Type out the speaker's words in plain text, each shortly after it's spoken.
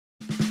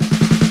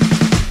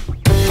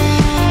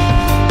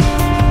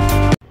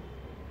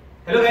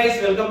Hello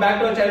guys, welcome back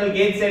to our channel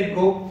Gate Set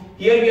Go.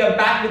 Here we are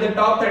back with the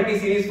top 30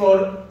 series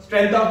for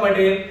strength of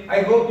material.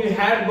 I hope you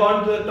have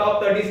gone to the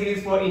top 30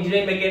 series for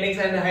engineering mechanics,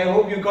 and I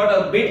hope you got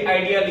a bit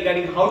idea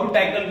regarding how to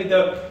tackle with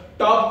the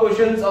top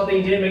questions of the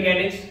engineering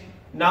mechanics.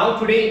 Now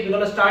today we're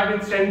going to start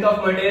with strength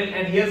of material,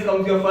 and here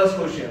comes your first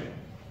question.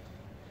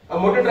 A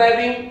motor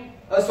driving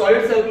a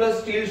solid circular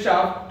steel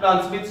shaft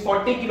transmits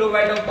 40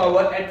 kW of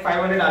power at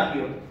 500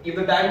 rpm. If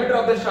the diameter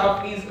of the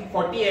shaft is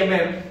 40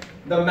 mm,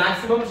 the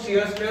maximum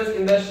shear stress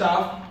in the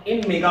shaft in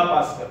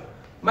megapascal.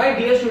 My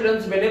dear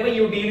students, whenever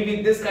you deal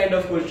with this kind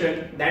of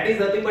question, that is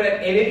nothing but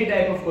an NAT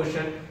type of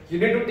question, you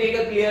need to take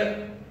a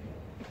clear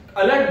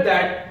alert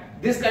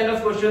that this kind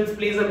of questions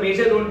plays a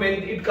major role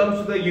when it comes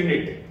to the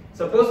unit.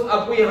 Suppose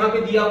आपको यहाँ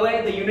पे दिया हुआ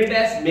है the unit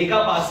as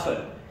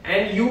megapascal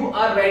and you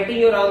are writing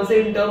your answer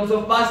in terms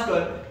of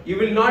pascal, you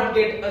will not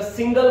get a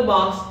single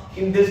marks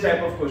in this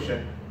type of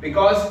question,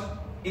 because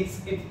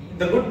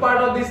the good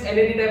part of this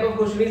NAT type of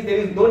question is there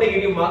is no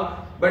negative mark,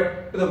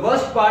 but the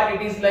worst part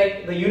it is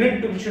like the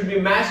unit should be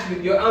matched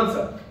with your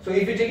answer. So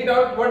if you check it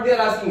out, what they are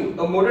asking you,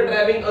 a motor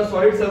driving a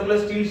solid circular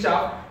steel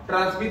shaft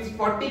transmits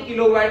 40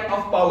 kW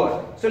of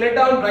power. So write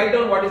down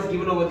what is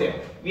given over there.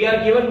 We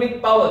are given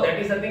with power, that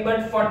is nothing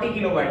but 40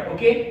 kW.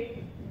 Okay.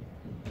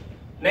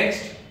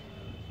 Next,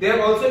 they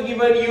have also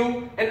given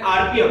you an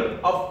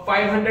RPM of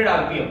 500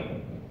 RPM.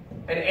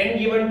 An N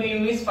given to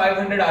you is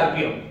 500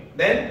 RPM.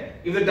 Then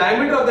if the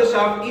diameter of the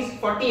shaft is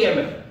 40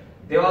 mm,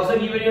 they have also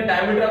given you a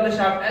diameter of the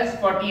shaft as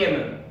 40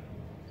 mm.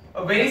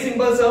 A very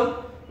simple sum.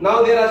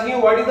 Now they are asking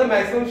you what is the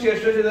maximum shear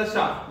stress in the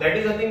shaft. That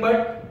is nothing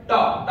but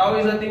tau. Tau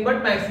is nothing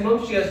but maximum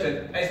shear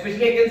stress.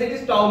 Especially I can say it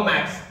is tau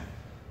max.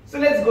 So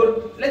let's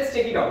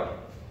check it out.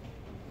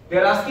 They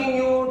are asking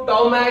you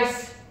tau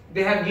max.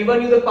 They have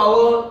given you the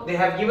power. They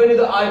have given you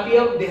the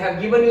RPM. They have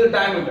given you the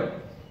diameter.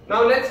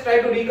 Now let's try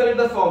to recollect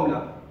the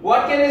formula.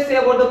 What can I say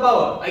about the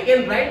power? I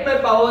can write my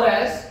power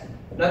as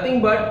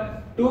nothing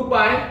but 2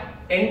 pi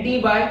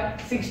nt by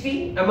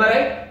 60. Am I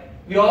right?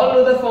 We all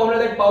know the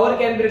formula that power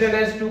can be written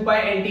as 2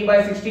 pi nt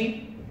by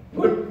 60.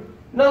 Good.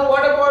 Now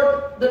what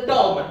about the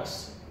tau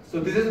max? So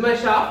this is my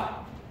shaft.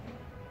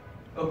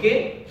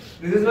 Okay.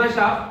 This is my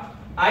shaft.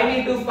 I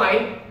need to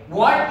find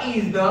what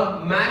is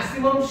the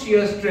maximum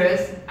shear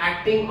stress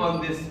acting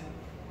on this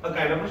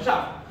kind of a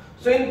shaft.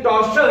 So in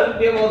torsion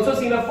we have also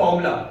seen a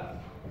formula.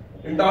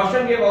 In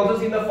torsion we have also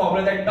seen the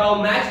formula that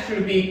tau max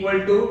should be equal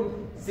to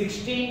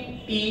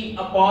 60T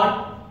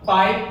upon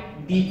pi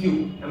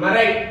dq. Am I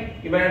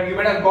right? You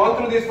might have gone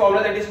through this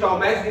formula, that is tau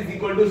max is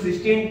equal to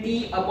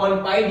 16T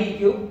upon pi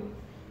dq.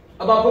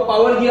 अब आपको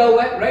power दिया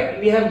हुआ है, right?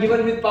 We have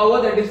given with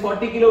power that is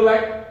 40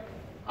 kilowatt.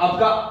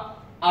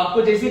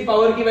 आपको जैसी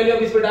power की value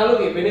आप इस पर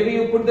डालोगे, whenever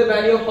you put the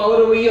value of power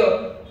over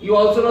here, you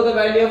also know the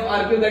value of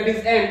RPM, that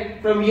is N.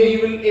 From here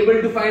you will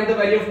able to find the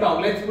value of tau.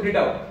 Let's put it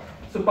out.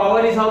 So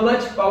power is how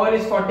much? Power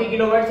is 40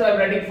 kilowatts. So I am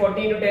writing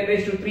 40 into 10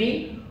 raised to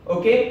 3.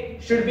 Okay,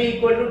 should be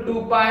equal to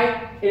 2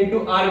 pi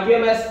into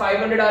RPM as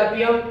 500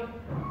 RPM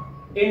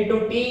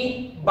into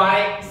T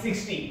by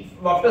 60.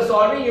 After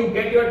solving, you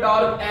get your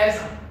torque as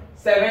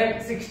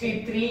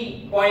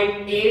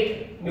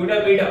 763.8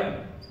 Newton meter.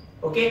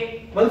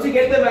 Okay, once you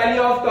get the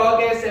value of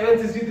torque as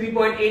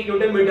 763.8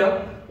 Newton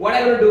meter, what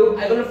I'm going to do,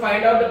 I'm going to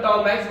find out the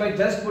tau max by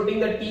just putting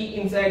the T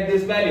inside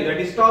this value, that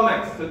is tau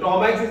max. So tau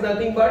max is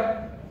nothing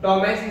but tau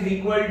max is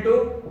equal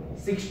to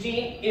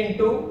 16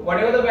 into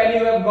whatever the value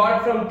you have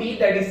got from T,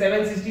 that is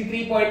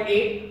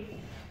 763.8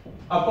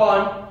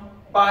 upon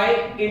pi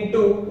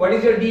into what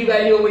is your D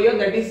value over here,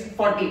 that is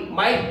 40.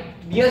 My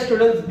dear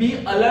students,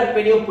 be alert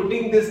when you are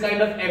putting this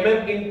kind of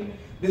mm in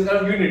this kind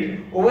of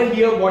unit. Over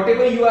here,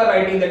 whatever you are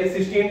writing, that is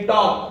 16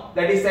 tau,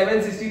 that is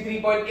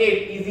 763.8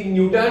 is in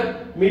Newton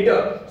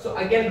meter. So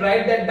I can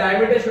write that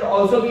diameter should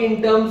also be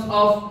in terms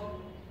of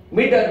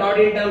meter, not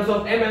in terms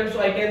of mm. So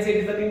I can say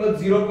it is nothing but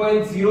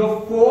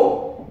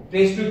 0.04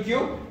 raised to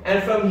cube,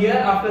 and from here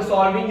after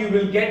solving you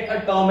will get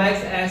a tau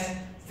max as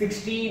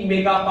 60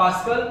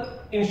 megapascal.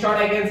 In short,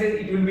 I can say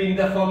it will be in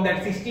the form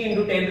that 60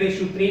 into 10 raised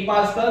to 3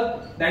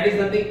 pascal, that is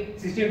nothing,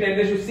 60 into 10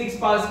 raised to 6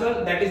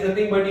 pascal, that is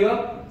nothing but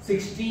your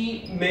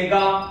 60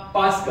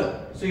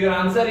 megapascal. So your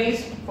answer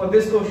is, for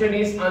this question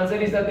is, answer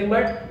is nothing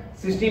but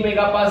 60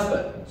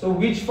 megapascal. So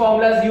which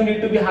formulas you need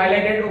to be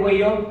highlighted over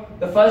here?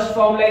 The first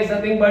formula is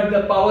nothing but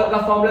the power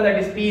ka formula,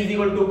 that is P is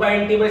equal to 2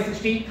 pi nt by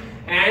 60.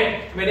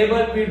 And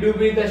whenever we do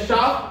with the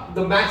shaft,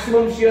 the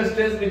maximum shear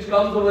stress which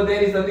comes over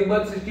there is nothing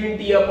but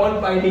 16T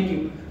upon pi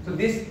dq. So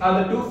these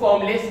are the two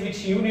formulas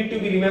which you need to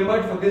be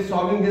remembered for this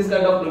solving this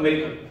kind of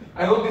numerical.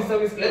 I hope this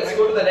sum is clear. Let's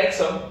go to the next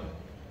sum.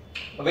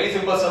 A very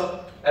simple sum,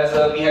 as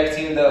we had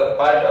seen in the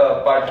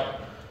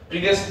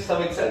previous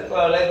sum itself.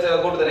 Let's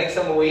go to the next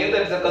sum over here.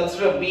 That is a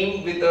consider a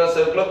beam with a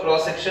circular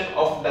cross section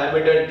of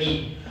diameter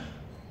d.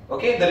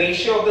 Okay, the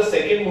ratio of the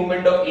second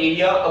moment of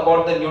area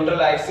about the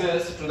neutral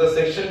axis to the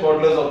section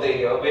modulus of the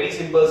area. Very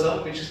simple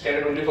sum which is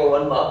carried only for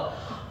 1 mark.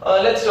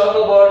 Let's talk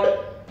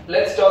about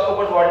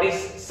what is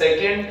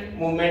second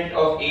moment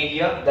of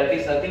area. That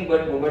is nothing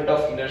but moment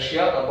of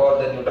inertia about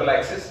the neutral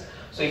axis.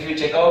 So if you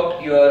check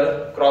out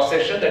your cross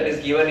section that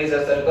is given is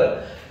a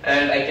circle,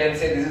 and I can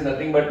say this is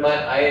nothing but my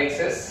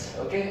I-axis,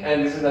 okay,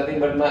 and this is nothing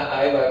but my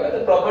I-y.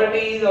 The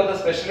properties or the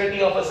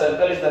speciality of a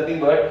circle is nothing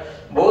but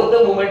both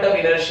the moment of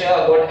inertia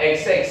about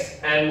x-x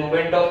and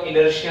moment of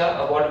inertia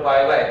about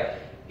y-y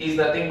is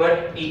nothing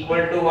but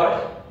equal to what?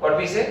 What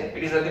we say?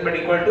 It is nothing but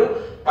equal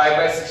to pi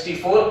by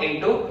 64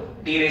 into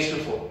d raised to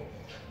 4.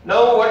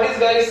 Now what is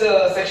guys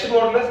section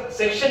modulus?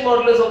 Section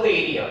modulus of the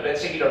area.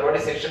 Let's check it out. What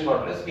is section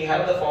modulus? We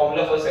have the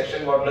formula for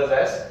section modulus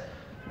as,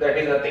 that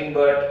is nothing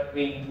but,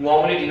 we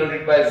normally denote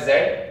it by z,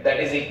 that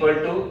is equal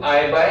to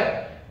I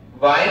by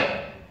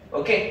y.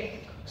 Okay.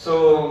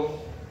 So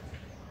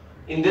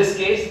in this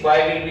case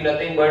y will be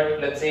nothing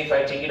but, let's say if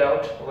I check it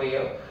out over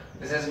here,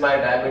 this is my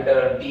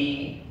diameter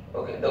d,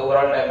 okay, the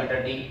overall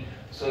diameter d.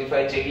 So if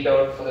I check it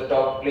out for the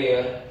top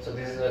layer, so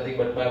this is nothing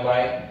but my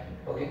y,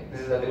 okay,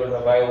 this is nothing but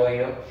my y over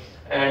here.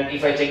 And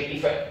if I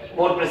check,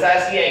 more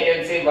precisely I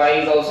can say y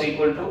is also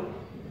equal to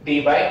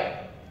d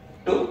by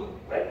 2,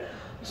 right?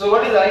 So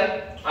what is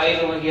I? I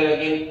is over here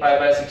again pi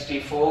by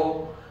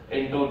 64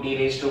 into d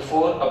raised to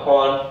 4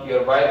 upon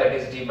your y, that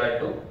is d by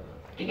 2.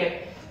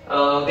 Okay.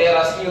 They are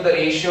asking you the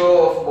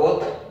ratio of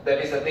both, that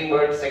is nothing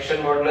but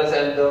section modulus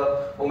and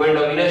the moment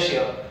of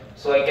inertia.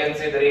 So I can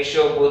say the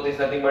ratio of both is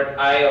nothing but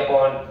I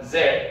upon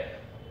z,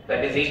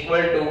 that is equal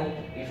to,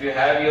 if you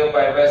have your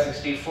pi by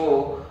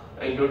 64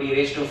 into d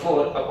raised to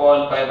 4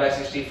 upon pi by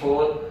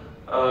 64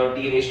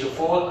 d raised to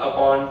 4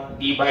 upon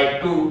d by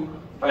 2,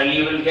 finally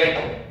you will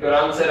get your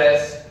answer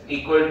as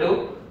equal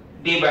to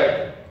d by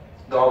 2.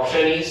 The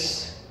option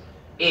is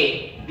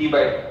A, d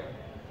by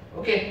 2.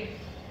 Okay.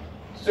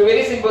 So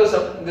very simple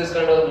sum, this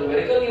kind of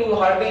numerical, you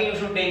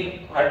should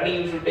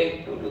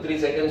take 2 to 3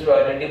 seconds to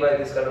identify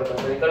this kind of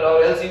numerical,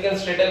 or else you can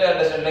straight away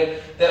understand,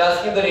 like they are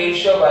asking the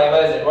ratio of I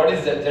by z. What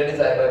is z? Z is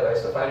I by y.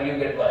 So finally you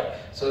get y.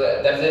 So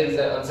that's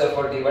the answer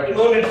for d. But you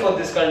don't need for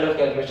this kind of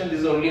calculation.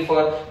 This is only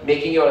for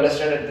making you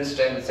understand at this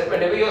time itself.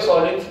 Whenever you are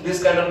solving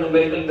this kind of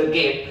numerical in the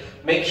gate,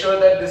 make sure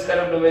that this kind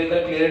of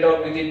numerical clear it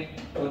out within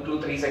 2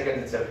 to 3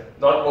 seconds itself.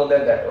 Not more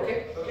than that.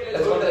 Okay.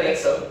 Let's go to the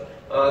next sum.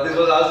 This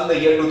was asked in the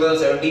year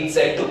 2017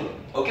 set 2.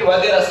 Okay,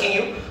 what they are asking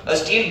you, a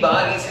steel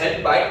bar is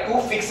held by two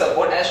fixed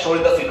support as shown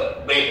in the figure,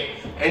 great,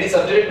 and is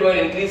subject to an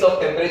increase of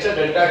temperature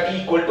delta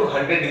T equal to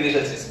 100 degrees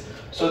Celsius.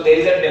 So there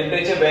is a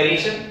temperature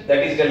variation, that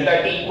is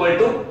delta T equal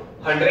to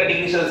 100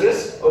 degrees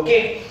Celsius,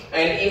 okay,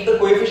 and if the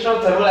coefficient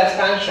of thermal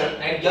expansion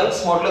and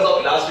Young's modulus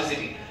of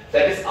elasticity,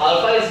 that is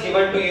alpha, is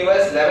given to you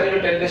as 11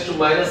 into 10 raised to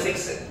minus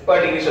 6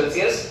 per degree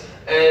Celsius,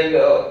 and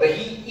the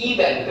E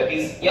value, that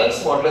is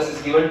Young's modulus,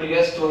 is given to you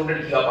as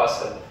 200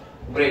 gigapascal,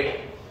 great.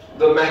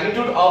 The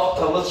magnitude of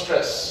thermal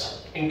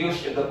stress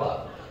induced in the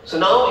bar. So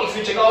now if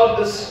you check out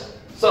this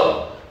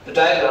sum, the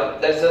diagram,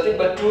 that is nothing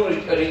but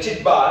a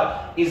rigid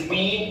bar is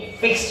being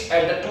fixed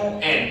at the two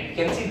ends.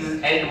 You can see this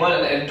is end 1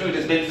 and end 2, it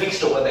is being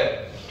fixed over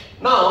there.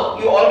 Now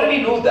you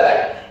already know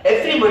that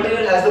every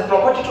material has the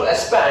property to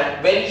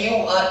expand when you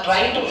are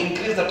trying to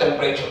increase the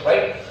temperature,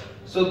 right?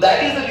 So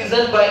that is the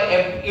reason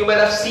why you might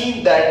have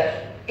seen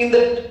that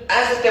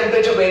as the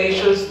temperature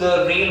variations,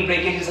 the rail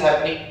breakage is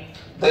happening,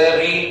 the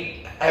rail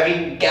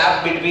having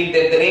gap between the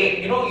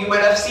rail, you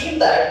might have seen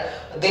that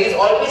there is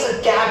always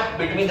a gap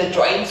between the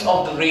joints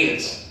of the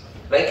rails.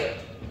 Like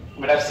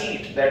you might have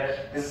seen it,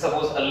 that this is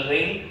suppose a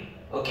rail,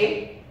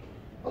 okay,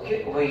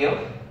 over here,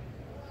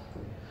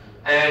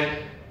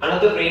 and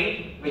another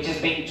rail which is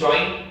being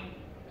joined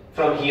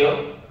from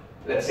here,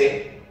 let's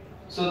say.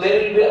 So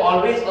there will be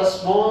always a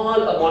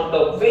small amount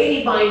of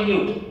very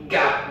minute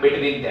gap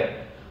between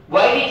them.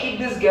 Why we keep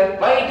this gap?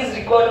 Why it is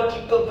required to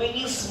keep the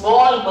very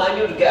small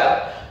minute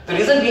gap? The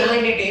reason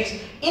behind it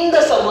is, in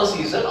the summer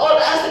season or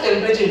as the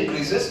temperature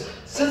increases,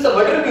 since the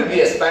material will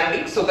be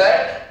expanding, so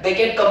that they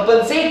can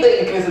compensate the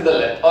increase in the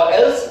length, or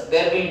else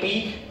there will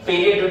be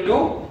failure due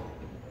to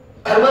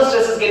thermal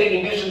stresses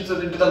getting induced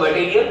into the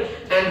material,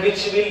 and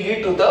which will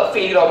lead to the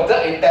failure of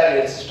the entire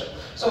rail system.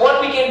 So what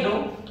we can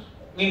do,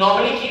 we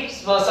normally keep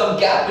some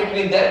gap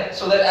between them,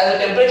 so that as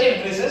the temperature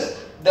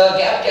increases, the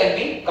gap can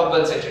be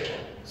compensated.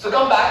 So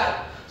come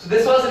back. So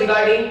this was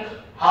regarding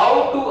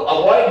how to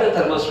avoid the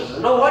thermal stresses.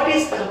 Now what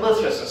is thermal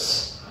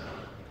stresses?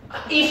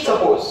 If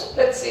suppose,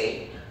 let's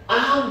say,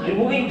 I am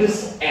removing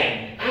this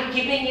end, I am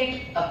keeping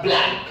it a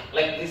blank,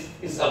 like this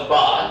is a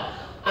bar,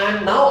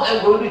 and now I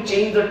am going to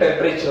change the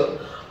temperature.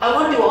 I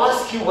want to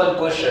ask you one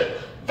question,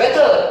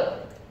 whether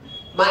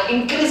my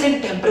increase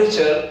in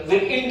temperature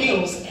will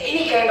induce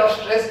any kind of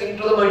stress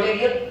into the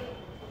material?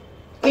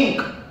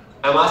 Think.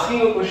 I am asking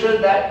you a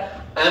question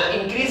that I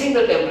am increasing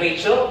the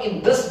temperature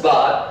in this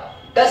bar.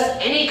 Does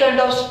any kind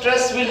of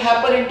stress will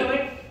happen into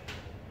it?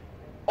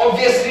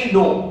 Obviously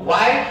no.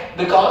 Why?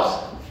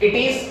 Because it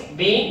is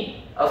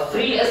being a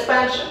free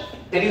expansion.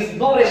 There is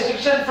no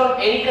restriction from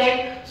any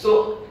kind.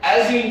 So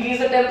as you increase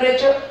the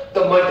temperature,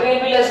 the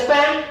material will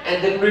expand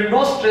and there will be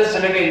no stress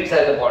generated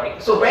inside the body.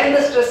 So when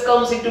the stress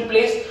comes into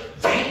place,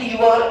 when you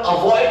are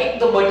avoiding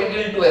the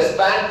material to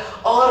expand,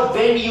 or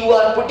when you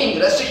are putting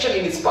restriction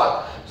in its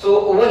path.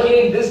 So over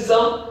here in this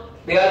sum,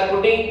 They are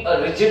putting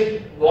a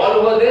rigid wall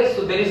over there,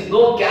 so there is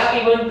no gap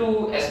even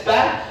to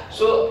expand.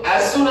 So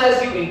as soon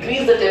as you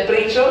increase the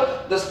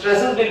temperature, the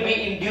stresses will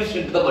be induced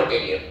into the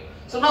material.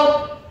 So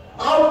now,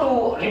 how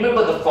to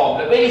remember the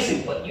formula? Very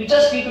simple. You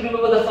just need to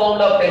remember the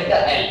formula of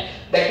delta L.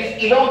 That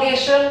is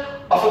elongation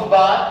of a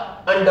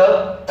bar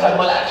under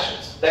thermal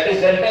actions. That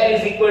is delta L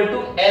is equal to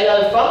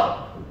L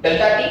alpha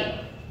delta T.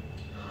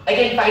 I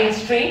can find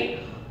strain.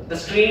 The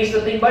strain is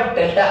nothing but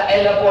delta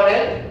L upon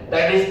L.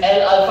 That is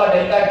L alpha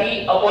delta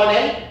T upon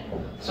L.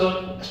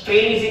 So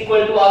strain is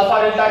equal to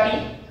alpha delta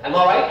T. Am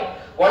I right?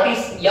 What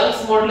is Young's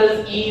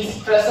modulus E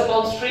is stress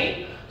upon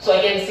strain. So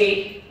I can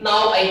say,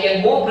 now I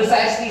can more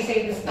precisely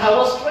say this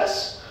thermal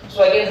stress.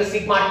 So I can say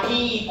sigma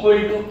T equal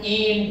to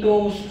E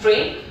into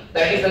strain.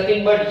 That is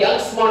nothing but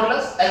Young's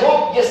modulus. I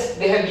hope, yes,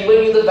 they have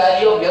given you the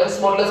value of Young's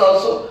modulus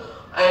also.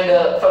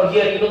 And from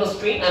here, you know the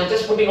strain. I'm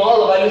just putting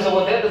all the values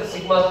over there. The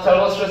sigma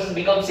thermal stresses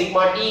become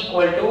sigma T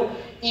equal to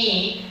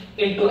E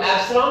into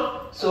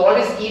epsilon. So what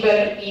is E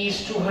value? E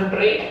is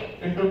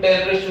 200 into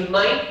 10 raised to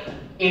 9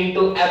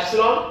 into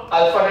epsilon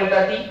alpha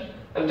delta T.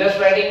 I'm just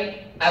writing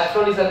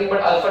epsilon is nothing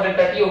but alpha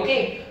delta T.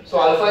 Okay.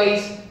 So alpha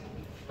is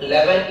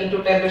 11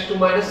 into 10 raised to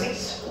minus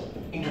 6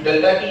 into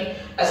delta T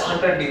as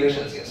 100 degrees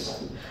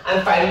Celsius.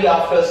 And finally,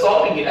 after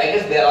solving it, I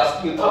guess they are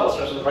asking you thermal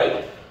stresses,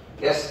 right?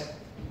 Yes.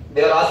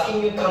 They are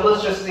asking you thermal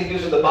stresses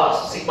induced in the bar.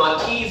 So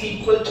sigma T is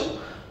equal to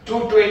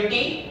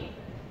 220,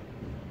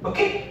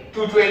 okay,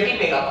 220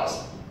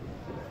 megapascal.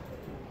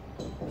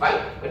 Fine.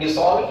 When you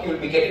solve it, you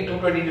will be getting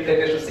 220 into 10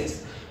 raised to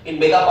 6. In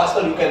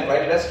megapascal, you can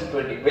write it as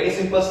 220. Very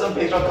simple sum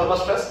based on thermal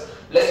stress.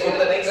 Let's go to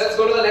the next. Let's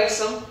go to the next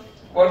sum.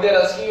 What they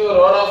are asking you, a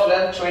rod of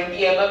length 20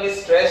 mm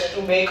is stretched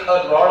to make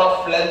a rod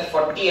of length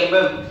 40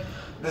 mm.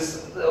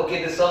 This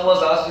sum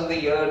was asked in the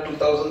year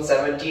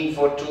 2017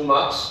 for 2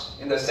 marks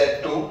in the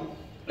set 2.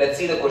 Let's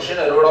see the question.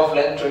 A rod of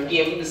length 20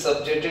 mm is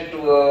subjected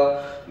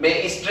to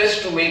is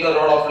stretched to make a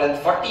rod of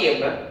length 40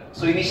 mm.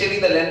 So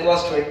initially the length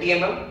was 20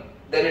 mm,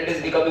 then it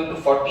is becoming to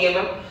 40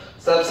 mm.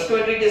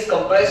 Subsequently it is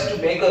compressed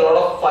to make a rod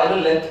of final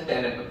length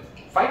 10 mm.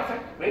 Fine,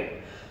 great.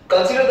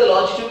 Consider the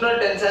longitudinal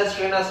tensile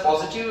strain as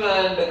positive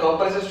and the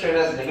compressive strain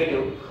as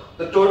negative.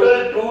 The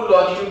total true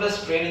longitudinal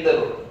strain in the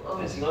rod.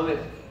 Amazing.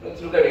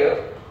 Let's look at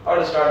here. How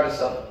to start this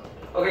sum.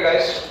 Okay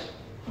guys,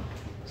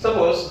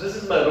 suppose this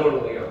is my rod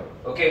over here.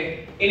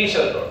 Okay,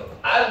 initial rod.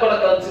 I'm going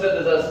to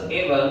consider this as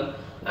A1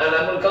 and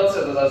I'm going to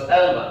consider this as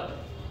L1.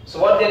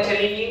 So what they are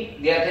telling me?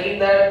 They are telling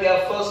that they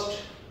are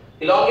first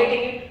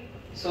elongating it.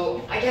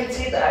 So I can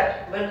say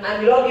that when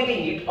I'm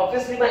elongating it,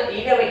 obviously my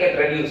area may get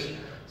reduced.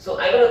 So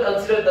I'm going to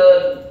consider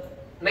the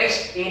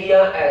next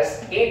area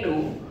as A2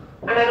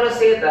 and I'm going to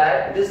say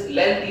that this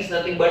length is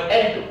nothing but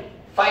L2.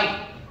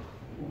 Fine.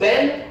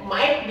 Then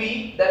might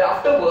be that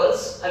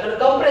afterwards I'm going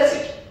to compress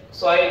it.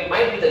 So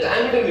the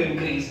diameter will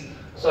increase.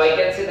 So I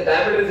can say the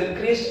diameter is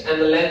increased and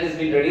the length is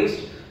being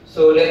reduced.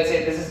 So let's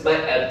say this is my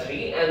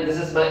L3 and this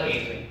is my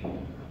A3.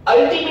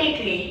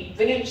 Ultimately,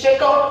 when you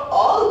check out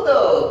all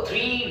the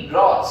 3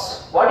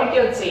 rods, what you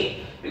can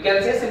say? You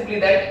can say simply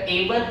that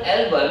A1,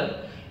 L1,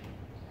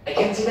 I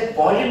can say that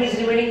volume is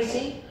remaining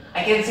same.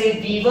 I can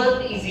say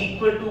V1 is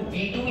equal to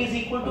V2 is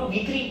equal to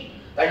V3.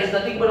 That is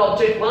nothing but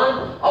object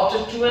 1,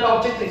 object 2 and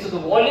object 3. So the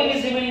volume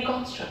is remaining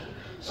constant.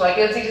 So I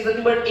can say it is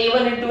nothing but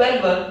A1 into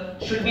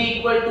L1 should be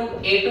equal to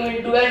A2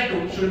 into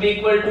L2 should be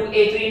equal to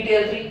A3 into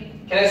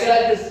L3. Can I say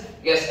like this?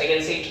 Yes, I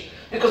can say it.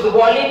 Because the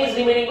volume is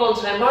remaining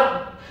constant.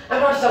 I'm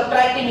not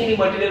subtracting any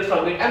material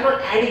from it. I'm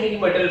not adding any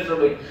material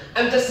from it.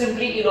 I'm just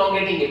simply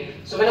elongating it.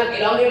 So when I'm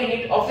elongating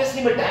it,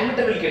 obviously my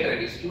diameter will get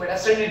reduced. You might have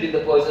studied in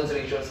the Poisson's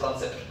ratios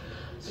concept.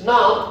 So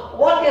now,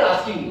 what they are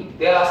asking you?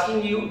 They are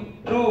asking you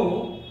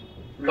true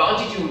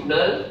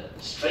longitudinal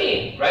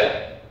strain,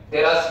 right?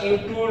 They are asking you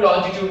true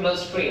longitudinal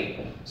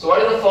strain. So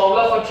what is the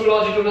formula for true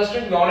longitudinal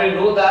strain? We already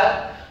know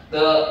that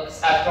the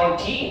epsilon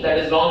T, that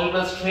is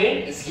longitudinal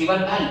strain, is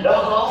given by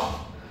log of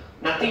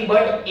nothing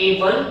but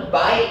A1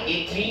 by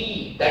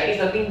A3. That is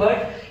nothing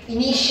but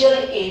initial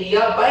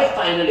area by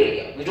final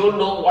area. We don't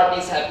know what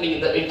is happening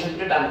in the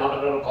intermediate. I'm not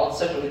aware of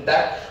concept with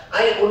that.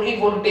 I only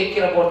want to take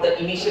care about the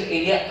initial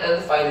area and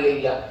the final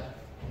area.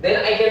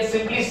 Then I can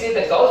simply say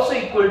that is also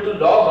equal to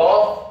log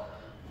of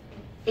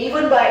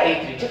A1 by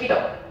A3. Check it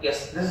out.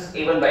 Yes, this is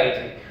A1 by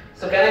A3.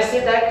 So can I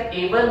say that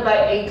A1 by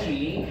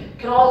A3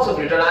 can also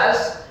be written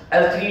as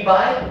L3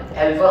 by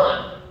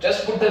L1.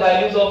 Just put the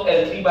values of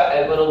L3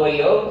 by L1 over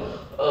here.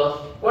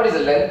 What is the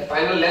length?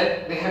 Final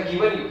length they have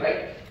given you,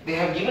 right? They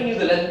have given you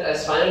the length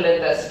as final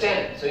length as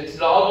 10. So it's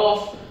log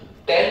of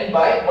 10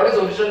 by, what is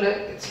the original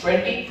length? It's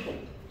 20.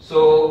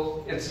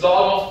 So it's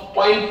log of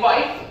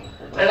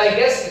 0.5. And I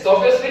guess it's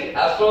obviously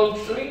as from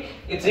 3,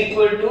 it's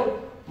equal to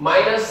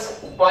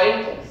minus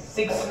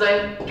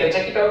 0.69. You can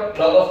check it out.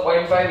 Log of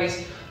 0.5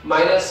 is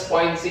minus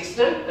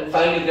 0.69. And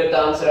finally you get the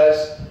answer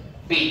as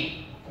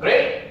B.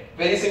 Great.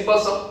 Very simple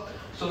sum.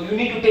 So you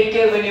need to take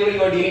care whenever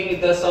you are dealing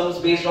with the sums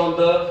based on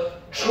the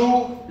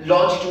true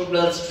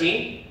longitudinal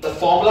strain, the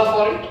formula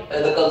for it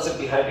and the concept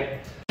behind it.